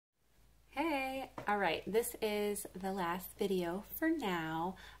All right, this is the last video for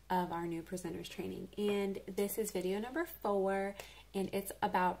now of our new presenters training, and this is video number 4, and it's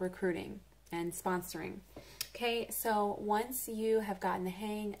about recruiting and sponsoring. Okay, so once you have gotten the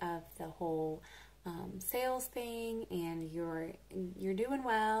hang of the whole sales thing and you're doing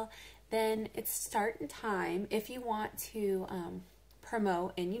well, then it's starting time. If you want to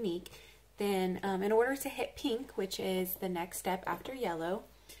promote in Younique, then in order to hit pink, which is the next step after yellow,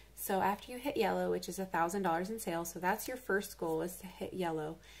 so after you hit yellow, which is $1,000 in sales, so that's your first goal, is to hit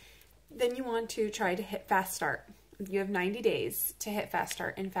yellow. Then you want to try to hit fast start. You have 90 days to hit fast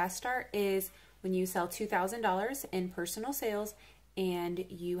start, and fast start is when you sell $2,000 in personal sales and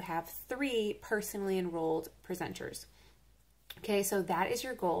you have 3 personally enrolled presenters. Okay, so that is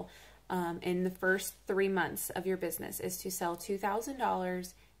your goal in the first 3 months of your business, is to sell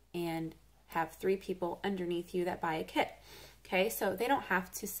 $2,000 and have 3 people underneath you that buy a kit. Okay, so they don't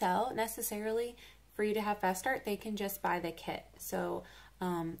have to sell necessarily for you to have fast start. They can just buy the kit. So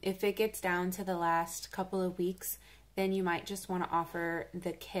if it gets down to the last couple of weeks, then you might just want to offer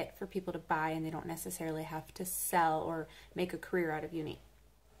the kit for people to buy, and they don't necessarily have to sell or make a career out of Younique.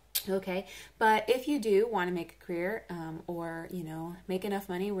 Okay, but if you do want to make a career or, you know, make enough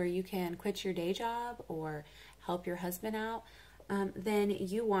money where you can quit your day job or help your husband out, then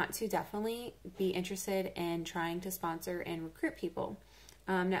you want to definitely be interested in trying to sponsor and recruit people.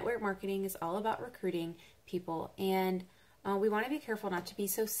 Network marketing is all about recruiting people, and we want to be careful not to be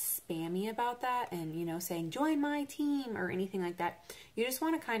so spammy about that and, you know, saying join my team or anything like that. You just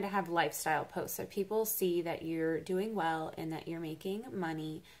want to kind of have lifestyle posts so people see that you're doing well and that you're making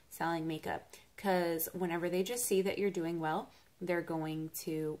money selling makeup, because whenever they just see that you're doing well, they're going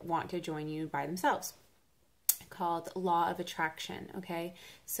to want to join you by themselves. Called law of attraction. Okay,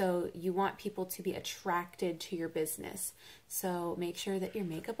 so you want people to be attracted to your business, so make sure that your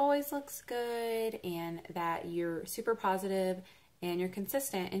makeup always looks good and that you're super positive and you're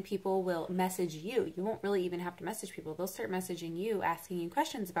consistent, and people will message you. You won't really even have to message people. They'll start messaging you, asking you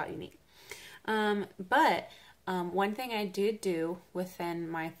questions about Younique. One thing I did do within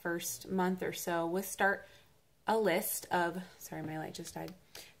my first month or so was start a list of, sorry, my light just died.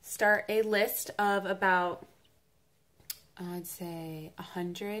 Start a list of about, I'd say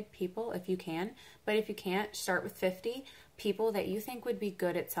 100 people if you can, but if you can't, start with 50 people that you think would be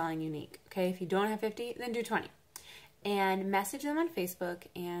good at selling Younique. Okay, if you don't have 50, then do 20. And message them on Facebook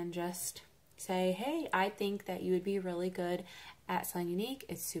and just say, hey, I think that you would be really good at selling Younique.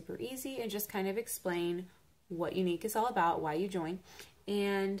 It's super easy, and just kind of explain what Younique is all about, why you join,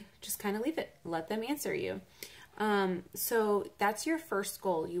 and just kind of leave it. Let them answer you. So that's your first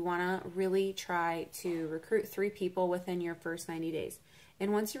goal. You want to really try to recruit 3 people within your first 90 days.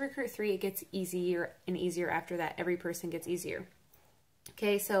 And once you recruit 3, it gets easier and easier after that. Every person gets easier.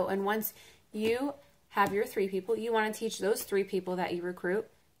 Okay, so, and once you have your 3 people, you want to teach those 3 people that you recruit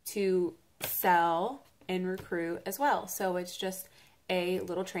to sell and recruit as well. So it's just a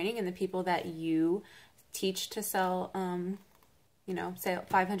little training, and the people that you teach to sell, you know, say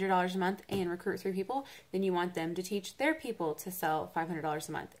 $500 a month and recruit 3 people, then you want them to teach their people to sell $500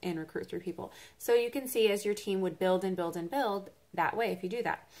 a month and recruit 3 people. So you can see as your team would build and build and build that way if you do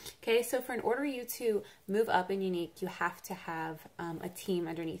that. Okay, so in order you to move up in Younique, you have to have a team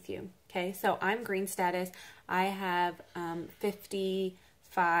underneath you. Okay, so I'm green status. I have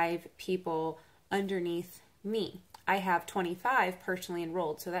 55 people underneath me. I have 25 personally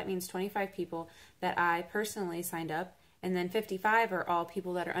enrolled, so that means 25 people that I personally signed up, and then 55 are all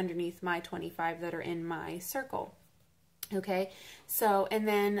people that are underneath my 25 that are in my circle. Okay, so, and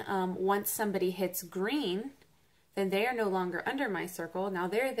then once somebody hits green, then they are no longer under my circle. Now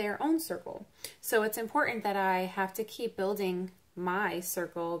they're their own circle. So it's important that I have to keep building my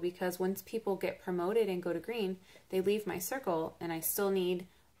circle, because once people get promoted and go to green, they leave my circle, and I still need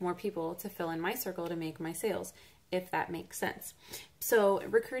more people to fill in my circle to make my sales, if that makes sense. So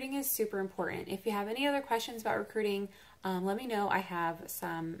recruiting is super important. If you have any other questions about recruiting, let me know. I have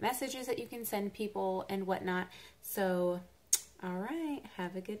some messages that you can send people and whatnot. So, all right,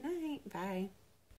 have a good night. Bye.